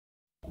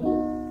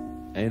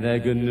Ain't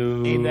that good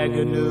news? Ain't that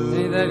good news?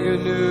 Ain't that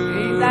good news?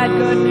 Ain't that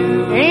good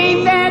news?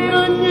 Ain't that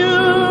good news?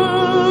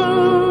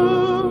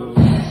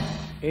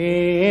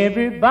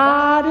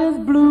 Everybody's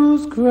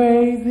blues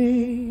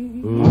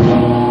crazy.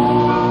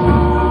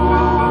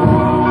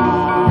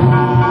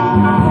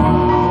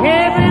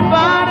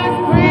 Everybody's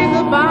crazy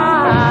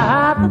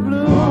about the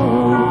blues.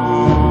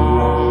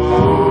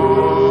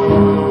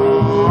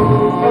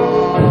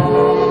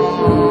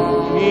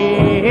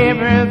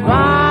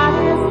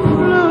 Everybody's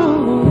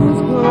blues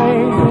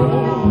crazy.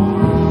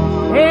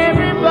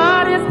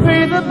 Everybody's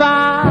crazy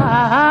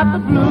about the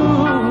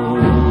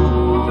blues.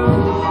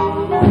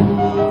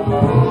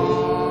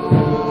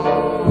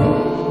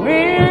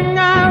 When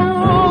I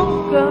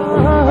woke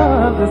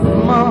up this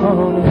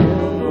morning,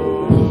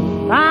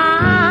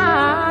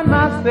 find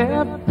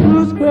myself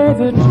blues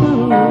crazy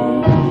too.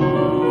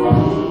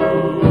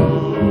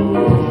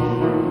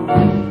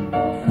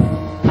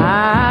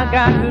 I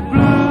got the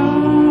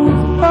blues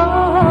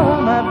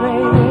for my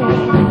baby.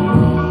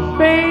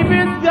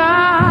 Baby's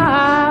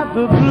got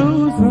the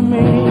blues for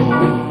me.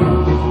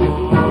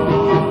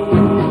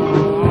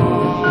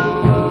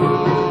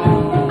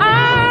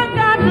 I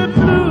got the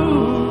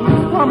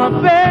blues for my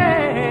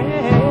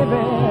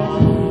baby.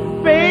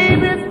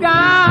 Baby's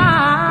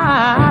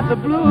got the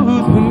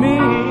blues for me.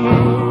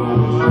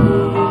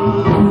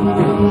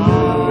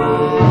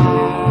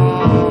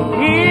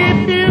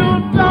 If you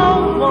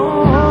don't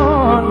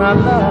want my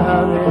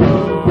loving,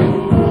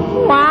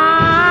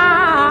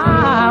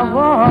 why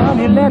won't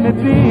you let me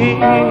be?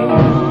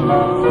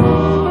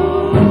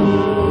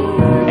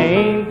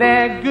 Ain't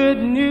that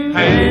good news?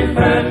 Ain't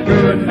that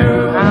good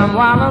news? I'm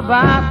wild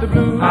about the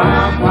blues.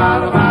 I'm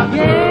wild about the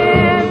blues.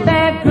 Yeah,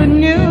 that good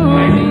news.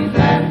 Ain't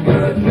that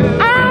good news?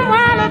 I'm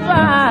wild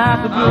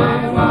about the blues.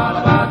 I'm wild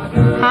about the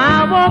blues. I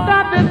woke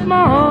up this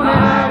morning.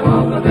 I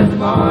woke up this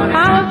morning.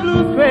 I was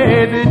blues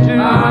crazy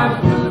too. I was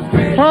blues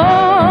crazy.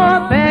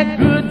 Oh, that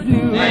good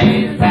news.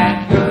 Ain't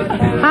that good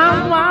news?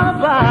 I'm wild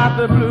about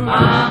the blues.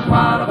 I'm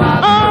wild about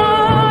the blues.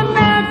 Oh,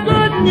 that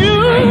good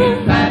news.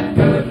 Ain't that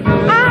good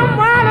news? I'm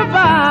wild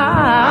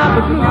about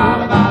the I'm wild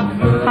blues. about the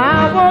blues. I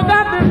woke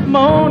up this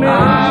morning.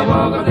 I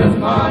woke up this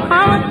morning.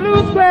 I was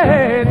blues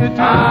crazy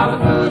too. I was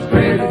blues